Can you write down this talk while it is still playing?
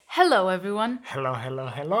Hello, everyone. Hello, hello,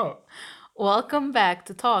 hello. Welcome back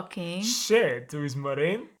to Talking. Shit, who is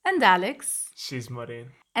Maureen? And Alex. She's Maureen.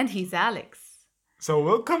 And he's Alex. So,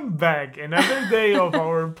 welcome back. Another day of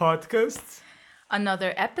our podcast.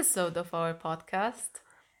 Another episode of our podcast.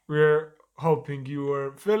 We're hoping you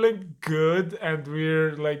are feeling good, and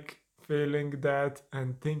we're feeling that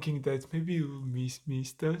and thinking that maybe you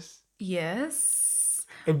missed us Yes.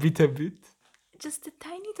 a bit. Just a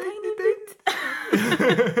tiny, Tiny, tiny bit.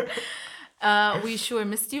 tiny. We sure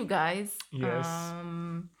missed you guys. Yes.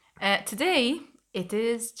 Today, it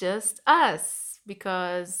is just us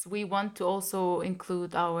because we want to also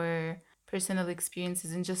include our personal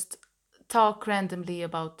experiences and just talk randomly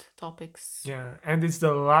about topics. Yeah, and it's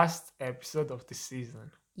the last episode of the season,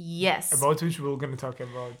 Yes. about which we're going to talk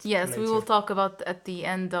about Yes, we will later. talk about at the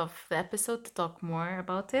end of the episode to talk more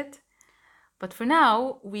about it. But for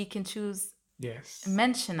now, we can choose Yes.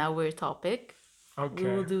 mention our topic. Okay. We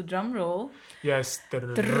will do drum roll. Yes.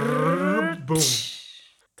 Boom.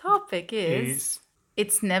 Topic is Is.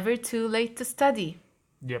 it's never too late to study.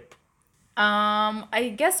 Yep.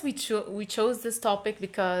 I guess we chose this topic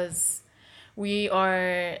because we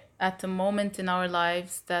are at a moment in our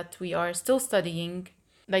lives that we are still studying,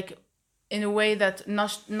 like in a way that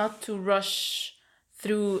not to rush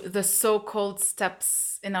through the so-called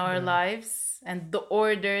steps in our lives and the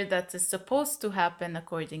order that is supposed to happen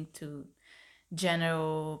according to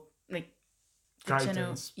general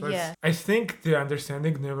Guidance. But yeah. I think the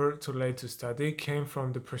understanding never too late to study came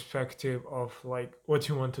from the perspective of what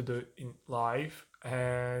you want to do in life.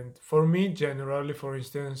 And for me, generally, for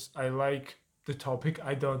instance, I like the topic,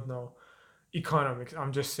 I don't know, economics.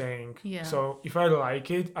 I'm just saying. Yeah. So if I like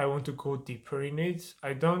it, I want to go deeper in it.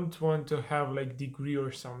 I don't want to have degree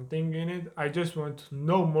or something in it. I just want to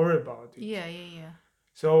know more about it. Yeah.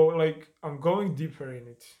 So I'm going deeper in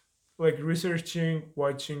it. Researching,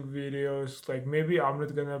 watching videos, maybe I'm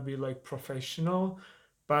not gonna be professional,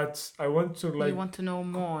 but I want to You want to know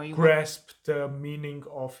more. grasp the meaning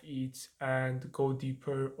of it and go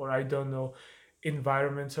deeper, or I don't know,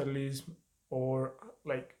 environmentalism, or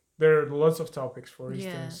there are lots of topics, for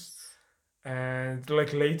instance. Yes. And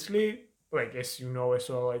lately, as you know as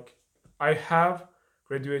well, I have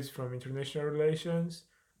graduated from international relations,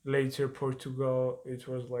 later Portugal, it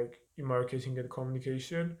was in marketing and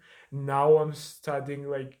communication. Now I'm studying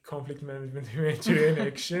conflict management, humanitarian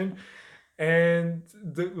action. And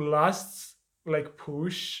the last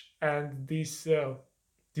push and this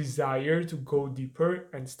desire to go deeper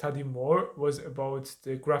and study more was about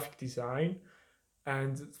the graphic design.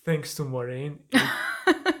 And thanks to Maureen,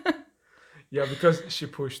 yeah, because she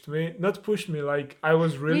pushed me, not pushed me, I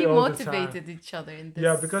was really We all the time. motivated each other in this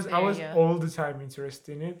Yeah, because I was area. all the time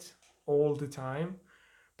interested in it, all the time.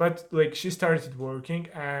 But she started working,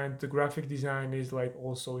 and the graphic design is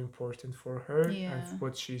also important for her Yeah. and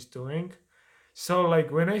what she's doing. So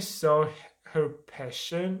when I saw her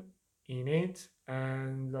passion in it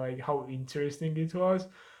and how interesting it was,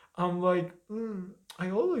 I'm I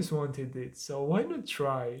always wanted it, so why not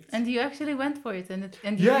try it? And you actually went for it, and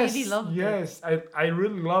you Yes, really loved it. yes, I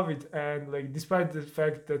really love it. And despite the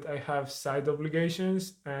fact that I have side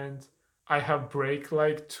obligations and I have break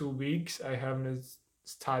 2 weeks, I haven't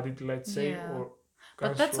studied, let's say, Yeah. or But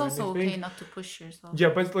gone that's through also anything. okay not to push yourself. Yeah,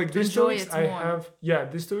 but To these enjoy 2 weeks it I more.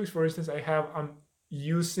 have, these 2 weeks, for instance, I'm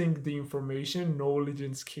using the information, knowledge,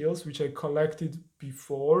 and skills which I collected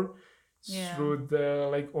before Yeah. through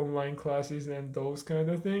the online classes and those kind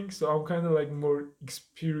of things. So I'm kind of more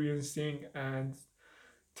experiencing and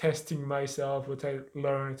testing myself what I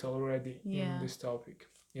learned already in Yeah. this topic.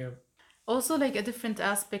 Yeah. Also, a different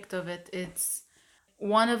aspect of it, it's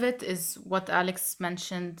one of it is what Alex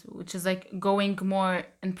mentioned, which is going more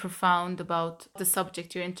and profound about the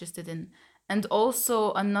subject you're interested in. And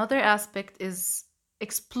also another aspect is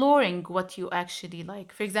exploring what you actually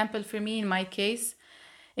like. For example, for me, in my case,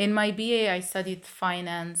 in my BA, I studied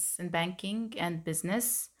finance and banking and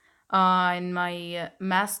business. In my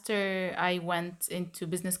master, I went into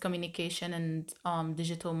business communication and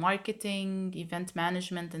digital marketing, event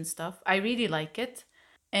management, and stuff. I really like it.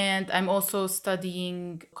 And I'm also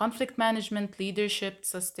studying conflict management, leadership,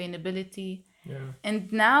 sustainability. Yeah.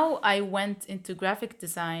 And now I went into graphic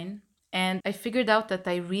design and I figured out that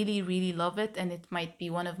I really, really love it and it might be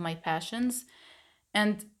one of my passions.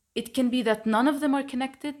 And it can be that none of them are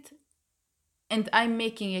connected and I'm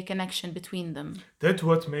making a connection between them. That's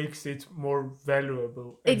what makes it more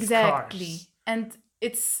valuable and Exactly. scarce. And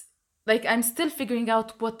it's I'm still figuring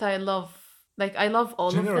out what I love. I love all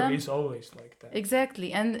of Generally, them. it's always like that.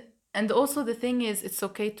 Exactly. And also the thing is it's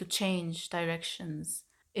okay to change directions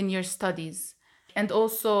in your studies. And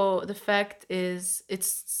also, the fact is,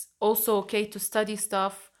 it's also okay to study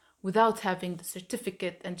stuff without having the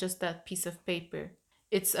certificate and just that piece of paper.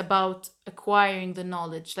 It's about acquiring the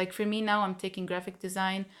knowledge. Like for me now, I'm taking graphic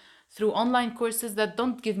design through online courses that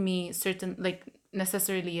don't give me certain, like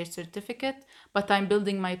necessarily a certificate, but I'm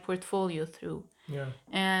building my portfolio through. Yeah.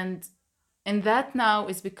 And that now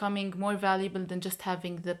is becoming more valuable than just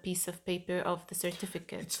having the piece of paper of the It's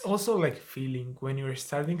certificate. also like feeling when you're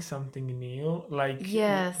studying something new, like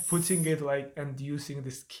putting Yes. it like and using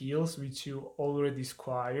the skills which you already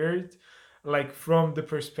acquired, like from the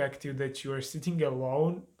perspective that you are sitting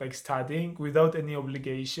alone, like studying without any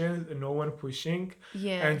obligations, no one pushing,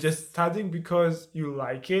 and just Yes. studying because you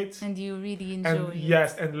like it. And you really And enjoy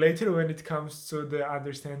yes, it. and later when it comes to the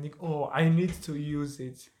understanding, oh, I need to use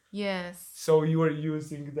it. Yes. So you are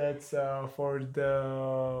using that for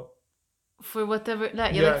the For whatever,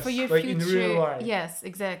 like, yeah, like for yes, your like in real future. life. Yes,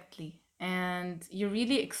 exactly. And you're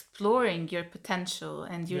really exploring your potential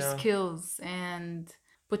and your Yeah. skills and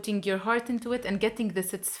putting your heart into it and getting the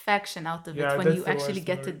satisfaction out of it Yeah, when that's you the actually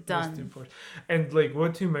get it most done. important. And like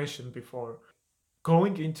what you mentioned before,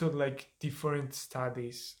 going into like different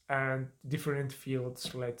studies and different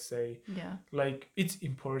fields, let's say, Yeah. like it's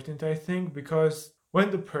important, I think, because when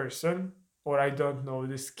the person, or I don't know,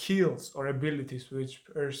 the skills or abilities which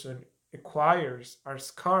person acquires are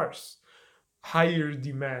scarce, higher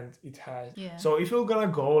demand it has. Yeah. So if you're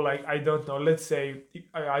gonna go like I don't know, let's say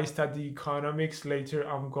I study economics, later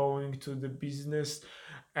I'm going to the business,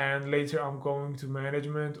 and later I'm going to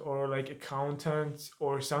management or like accountant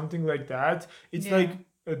or something like that. It's like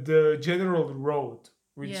Yeah. the general road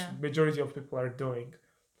which Yeah. majority of people are doing.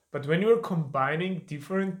 But when you're combining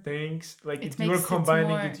different things, like It you're makes it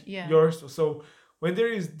combining more, it yeah. yours. So when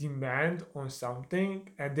there is demand on something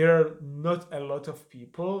and there are not a lot of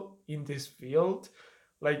people in this field,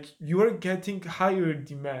 like you are getting higher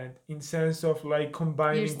demand in sense of like You're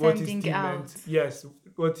combining what is standing demand. out. Yes,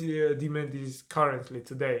 what demand is currently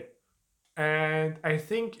today. And I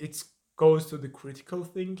think it goes to the critical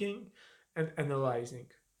thinking and analyzing,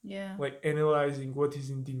 Yeah. like analyzing what is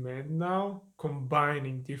in demand now,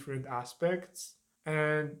 combining different aspects,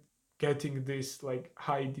 and getting this like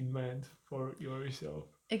high demand for yourself.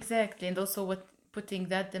 Exactly. And also what putting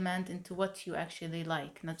that demand into what you actually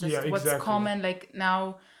like, not Yeah, just what's exactly. common. Like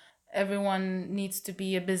now everyone needs to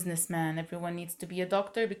be a businessman, everyone needs to be a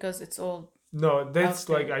doctor because it's all No, out that's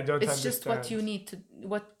like there. I don't It's just what understand. you need to,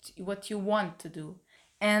 what you want to do.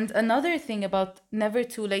 And another thing about never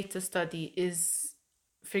too late to study is,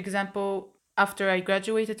 for example, after I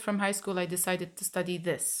graduated from high school, I decided to study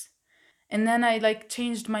this. And then I like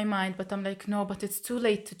changed my mind, but I'm like, no, but it's too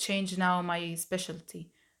late to change now my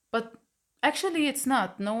specialty. But actually, it's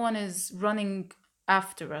not. No one is running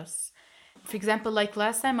after us. For example, like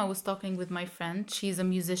last time I was talking with my friend, she's a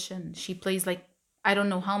musician. She plays like I don't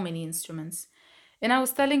know how many instruments. And I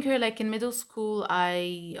was telling her like in middle school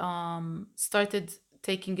I started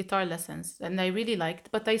taking guitar lessons and I really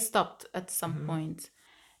liked, but I stopped at some Mhm. point.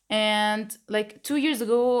 And like 2 years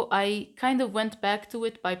ago, I kind of went back to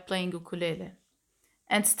it by playing ukulele.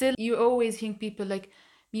 And still, you always hear people like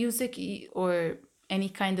or any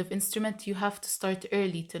kind of instrument, you have to start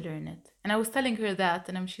early to learn it. And I was telling her that,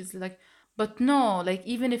 and she's like, but no, like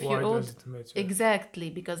even if you're Why does old, it matter? exactly,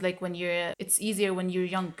 because like when it's easier when you're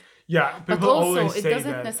young. Yeah, But people also, always it say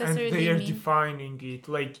doesn't that, and they necessarily are mean defining it.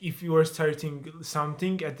 Like, if you are starting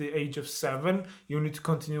something at the age of 7, you need to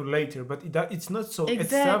continue later. But it's not so. At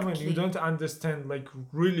 7, you exactly. don't understand like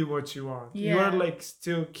really what you want. You are Yeah. like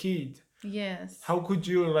still kid. Yes. How could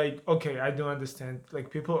you like? Okay, I don't understand. Like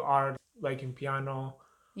people are like in piano,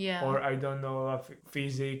 Yeah. or I don't know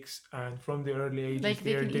physics, and from the early ages Like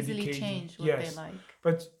they they are can easily dedicating. change what they Yes, like.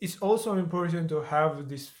 but it's also important to have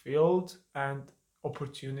this field and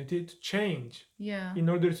opportunity to change Yeah. in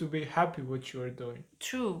order to be happy what you are doing.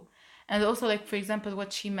 True. And also like for example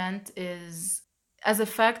what she meant is, as a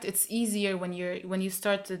fact, it's easier when you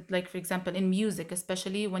started, like for example in music,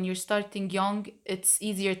 especially when you're starting young, it's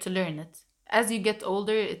easier to learn it. As you get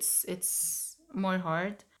older, it's more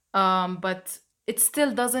hard. But it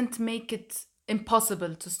still doesn't make it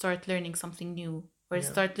impossible to start learning something new or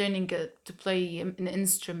Yeah. start learning to play an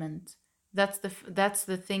instrument. That's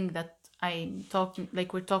the thing that I'm talking,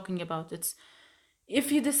 like we're talking about. It's,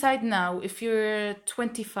 if you decide now, if you're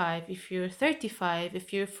 25, if you're 35,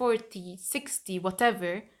 if you're 40, 60,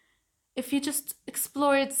 whatever, if you just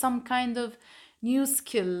explored some kind of new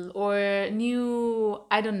skill or new,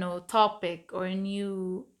 I don't know, topic or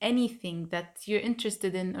new anything that you're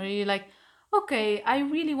interested in, or you're like, okay, I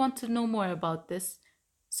really want to know more about this,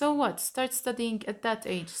 So what? Start studying at that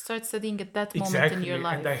age. Start studying at that moment in your Exactly,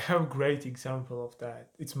 and I life. have great example of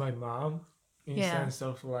that. It's my mom, in Yeah. sense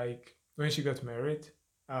of like when she got married,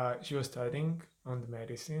 she was studying on the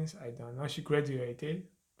medicines. I don't know. She graduated,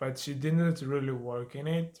 but she didn't really work in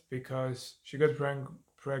it because she got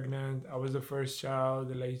pregnant. I was the first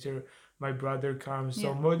child. Later, my brother comes.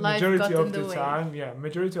 So Yeah. Life majority got in of the the way. time, yeah,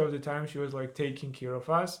 majority of the time she was like taking care of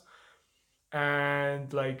us,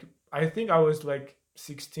 and like I think I was like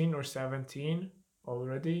 16 or 17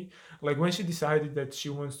 already, like when she decided that she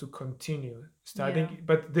wants to continue Yeah. studying,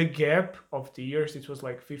 but the gap of the years, it was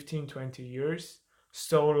like 15, 20 years.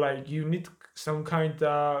 So like you need some kind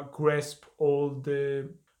of grasp all the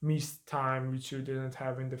missed time which you didn't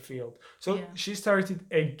have in the field. So Yeah. she started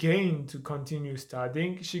again to continue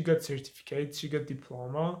studying. She got certificate, she got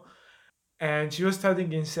diploma, and she was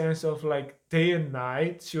studying in sense of like day and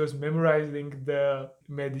night. She was memorizing the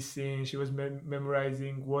medicine, she was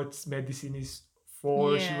memorizing what medicine is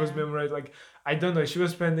for. She was Yeah. memorizing, like, I don't know, she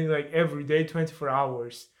was spending like every day 24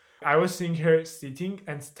 hours. I was seeing her sitting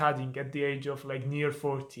and studying at the age of like near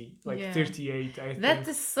 40, like Yeah. 38, I That think.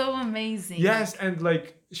 is so amazing. Yes, and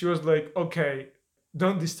like she was like, okay,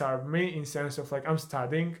 don't disturb me, in sense of like I'm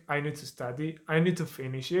studying, I need to study, I need to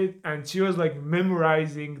finish it. And she was like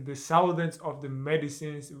memorizing the thousands of the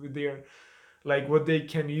medicines with their, like what they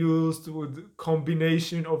can use with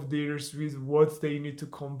combination of theirs with what they need to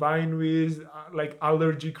combine with, like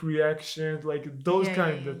allergic reactions, like those Yeah, yeah,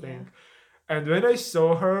 kind yeah, of yeah. things. And when I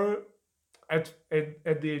saw her at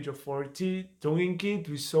the age of 40 doing it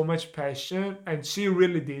with so much passion, and she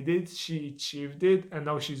really did it, she achieved it, and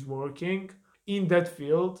now she's working in that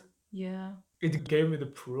field. Yeah. It gave me the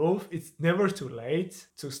proof it's never too late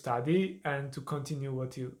to study and to continue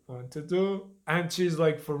what you want to do. And she's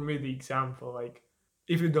like, for me, the example, like,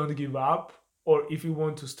 if you don't give up, or if you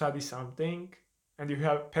want to study something and you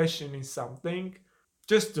have passion in something,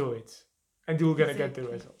 just do it and you're gonna get the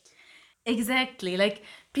Exactly. result. Exactly. Like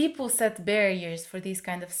people set barriers for these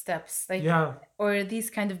kind of steps, like Yeah, or these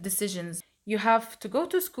kind of decisions. You have to go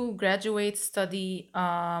to school, graduate, study,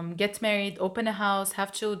 get married, open a house,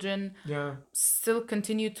 have children, yeah, still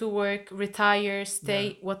continue to work, retire, yeah.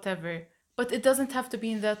 stay, whatever. But it doesn't have to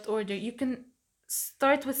be in that order. You can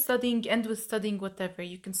start with studying, end with studying, whatever.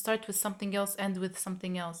 You can start with something else, end with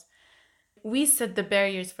something else. We set the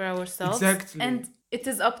barriers for ourselves, Exactly. and it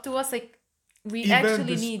is up to us. Like, we Even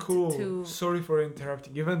actually the need school, to, sorry for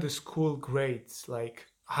interrupting, even the school grades, like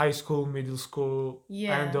high school, middle school, and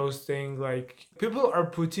yeah, those things, like people are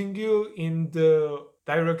putting you in the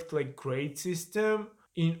direct like grade system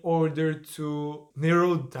in order to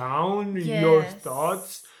narrow down your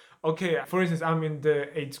thoughts. yes, Okay, for instance, I'm in the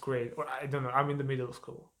eighth grade, or I don't know, I'm in the middle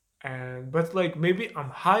school. And but like maybe I'm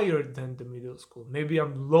higher than the middle school, maybe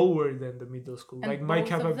I'm lower than the middle school, like and my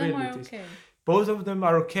both of them are capabilities. okay. Both of them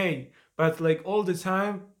are okay, but like all the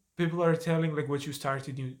time people are telling like what you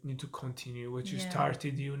started you need to continue, what you Yeah,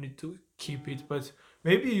 started you need to keep it. But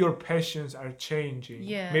maybe your passions are changing,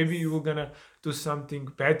 maybe yes, you're gonna do something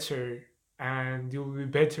better and you'll be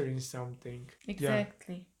better in something. Yeah,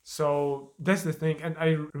 exactly. so that's the thing. And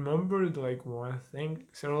I remembered like one thing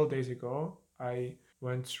several days ago. I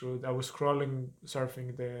was scrolling,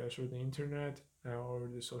 surfing through the internet, or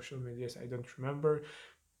the social medias, I don't remember.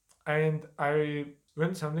 And I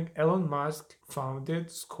read something. Elon Musk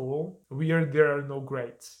founded school where there are no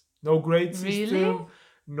grades, no grade Really? system,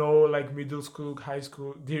 no like middle school, high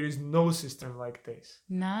school. There is no system like this.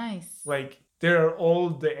 Nice. Like there are all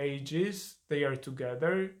the ages. They are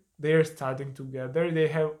together. They are studying together. They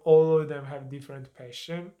have all of them have different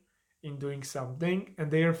passion in doing something, and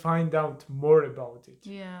they are find out more about it.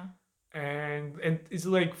 Yeah. And it's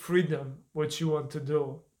like freedom what you want to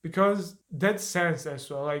do, because that sense as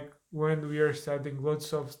well, like when we are studying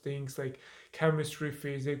lots of things like chemistry,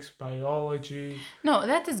 physics, biology, No,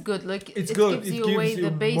 that is good. Like it's it good, gives it you away gives you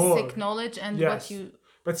the basic more. knowledge and what Yes, you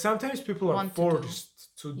but sometimes people are want to do.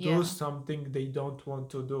 forced to do Yeah, something they don't want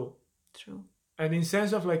to do. true. And in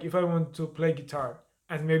sense of like if I want to play guitar,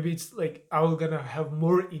 and maybe it's like I'm gonna have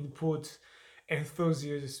more input,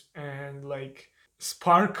 enthusiasm, and like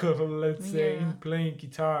sparkle, let's say, in Yeah. playing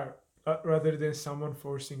guitar, rather than someone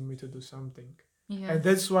forcing me to do something. And Yes.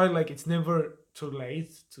 that's why like it's never too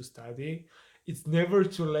late to study, it's never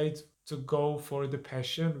too late to go for the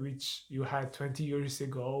passion which you had 20 years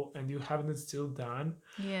ago and you haven't still done.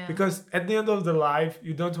 Yeah. Because at the end of the life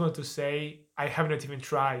you don't want to say I have not even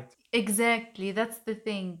tried. Exactly. That's the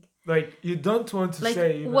thing. Like you don't want to Like,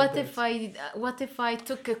 say even that. what if I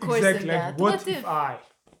took a course in Exactly, like that? what What if if? I.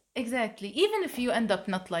 Exactly. Even if you end up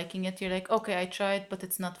not liking it, you're like, okay, I tried, but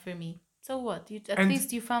it's not for me. So what? You at And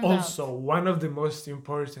least you found out. also, one of the most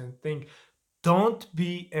important thing, don't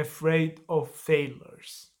be afraid of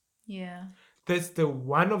failures. Yeah, That's the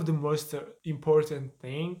one of the most important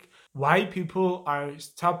thing why people are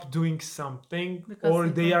stop doing something because or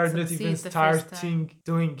they they don't are not even succeed the first time. starting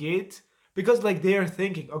doing it, because like they are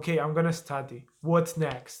thinking, okay, I'm gonna study, what's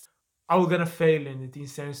next? I will gonna fail in it, in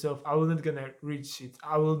sense of I will not gonna reach it,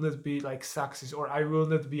 I will not be like success, or I will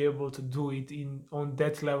not be able to do it in on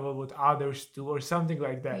that level what others do, or something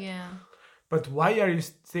like that. Yeah, But why are you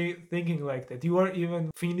thinking like that? You are even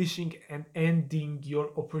finishing and ending your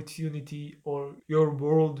opportunity or your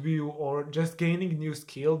worldview or just gaining new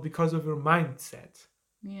skill because of your mindset.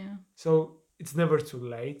 yeah, So it's never too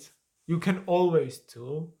late. You can always do.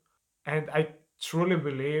 And I truly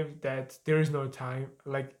believe that there is no time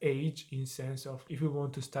like age, in sense of if you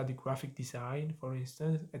want to study graphic design, for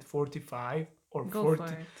instance, at 45 or go for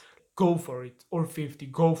 40, it. go for it, or 50,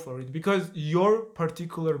 go for it, because your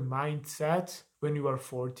particular mindset when you are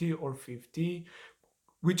 40 or 50,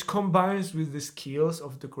 which combines with the skills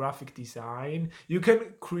of the graphic design, you can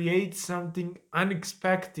create something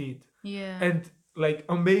unexpected Yeah, and like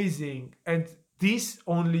amazing, and this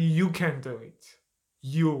only you can do it,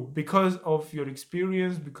 you, because of your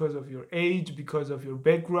experience, because of your age, because of your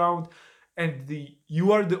background. And the you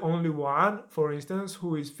are the only one, for instance,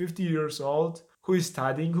 who is 50 years old, who is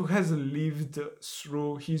studying, who has lived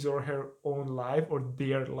through his or her own life or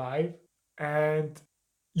their life, and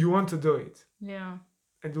you want to do it, yeah.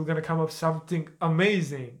 and you're gonna come up something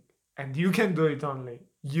amazing, and you can do it, only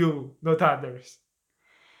you, not others.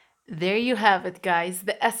 There you have it, guys.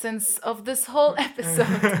 The essence of this whole episode.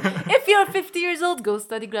 If you're 50 years old, go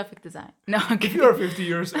study graphic design. No, I'm If you are kidding. 50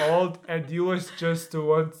 years old and you was just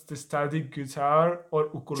want to study guitar or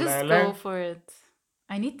Just go ukulele, for it.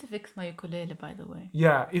 I need to fix my ukulele, by the way.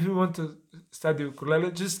 yeah, if you want to study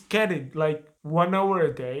ukulele, just get it like 1 hour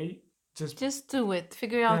a day. Just, Just do it.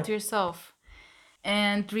 Figure yeah, out yourself.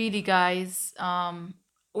 And really, guys,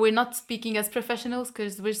 we're not speaking as professionals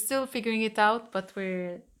because we're still figuring it out, but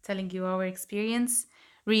we're telling you our experience.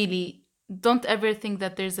 Really, don't ever think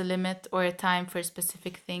that there's a limit or a time for a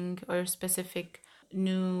specific thing or a specific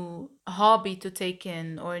new hobby to take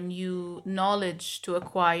in or new knowledge to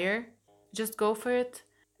acquire. Just go for it.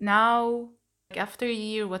 Now, like after a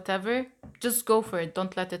year, whatever, just go for it.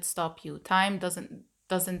 Don't let it stop you. Time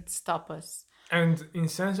doesn't stop us. and in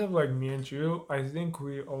sense of like me and you, I think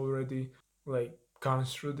we already like gone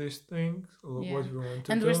through these things, Yeah. what we want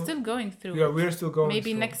to And we're do. still going through Yeah, it. we're still going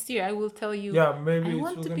Maybe through. next year I will tell you, Yeah, I maybe it's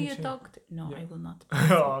want still to gonna be a change. doctor. No, Yeah. I will not,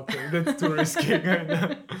 please. Oh, okay, that's too risky. I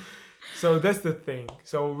know. So that's the thing.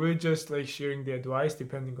 So we're just like sharing the advice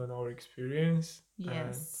depending on our experience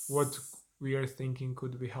and what Yes. we are thinking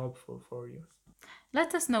could be helpful for you. Let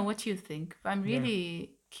us know what you think. I'm Yeah, really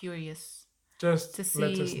curious just to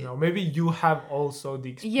let us see. know. Maybe you have also the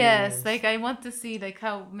Yes, experience. like I want to see like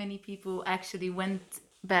how many people actually went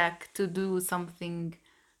back to do something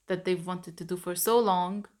that they've wanted to do for so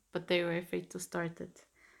long, but they were afraid to start it.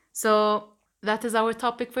 So that is our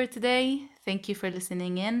topic for today. Thank you for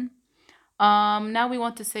listening in. Now we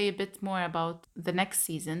want to say a bit more about the next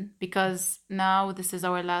season because now this is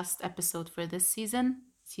our last episode for this season,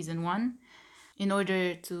 season one, in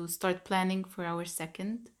order to start planning for our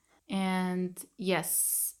second. And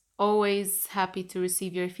yes, always happy to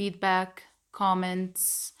receive your feedback,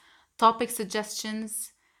 comments, topic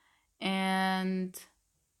suggestions, and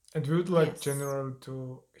And we would like yes, general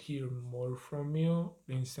to hear more from you,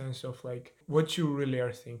 in sense of like what you really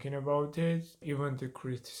are thinking about it, even the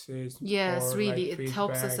criticism yes, or like really, it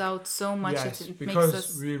helps us feedback. out so much. Yes, It makes because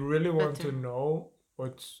us we really want to better. know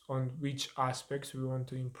what's on which aspects we want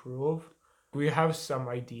to improve. We have some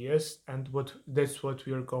ideas, and that's what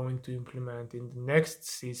we are going to implement in the next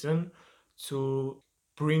season to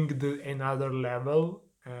bring the another level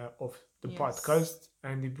of the Yes. podcast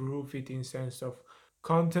and improve it in sense of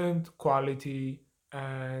content quality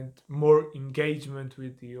and more engagement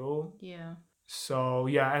with you. Yeah. So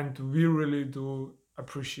yeah, and we really do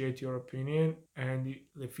appreciate your opinion and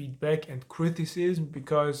the feedback and criticism,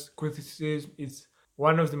 because criticism is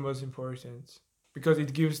one of the most important, because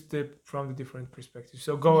it gives the from the different perspectives.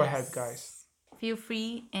 So go ahead, guys. Yes. Feel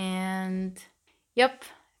free. And yep.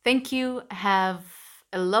 Thank you. Have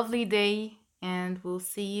a lovely day. And we'll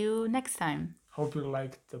see you next time. Hope you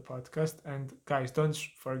liked the podcast, and guys, don't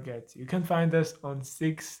forget you can find us on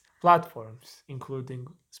 6 platforms, including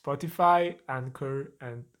Spotify, Anchor,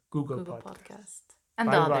 and Google Google Podcast. Podcast and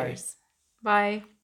the Bye bye. others. Bye.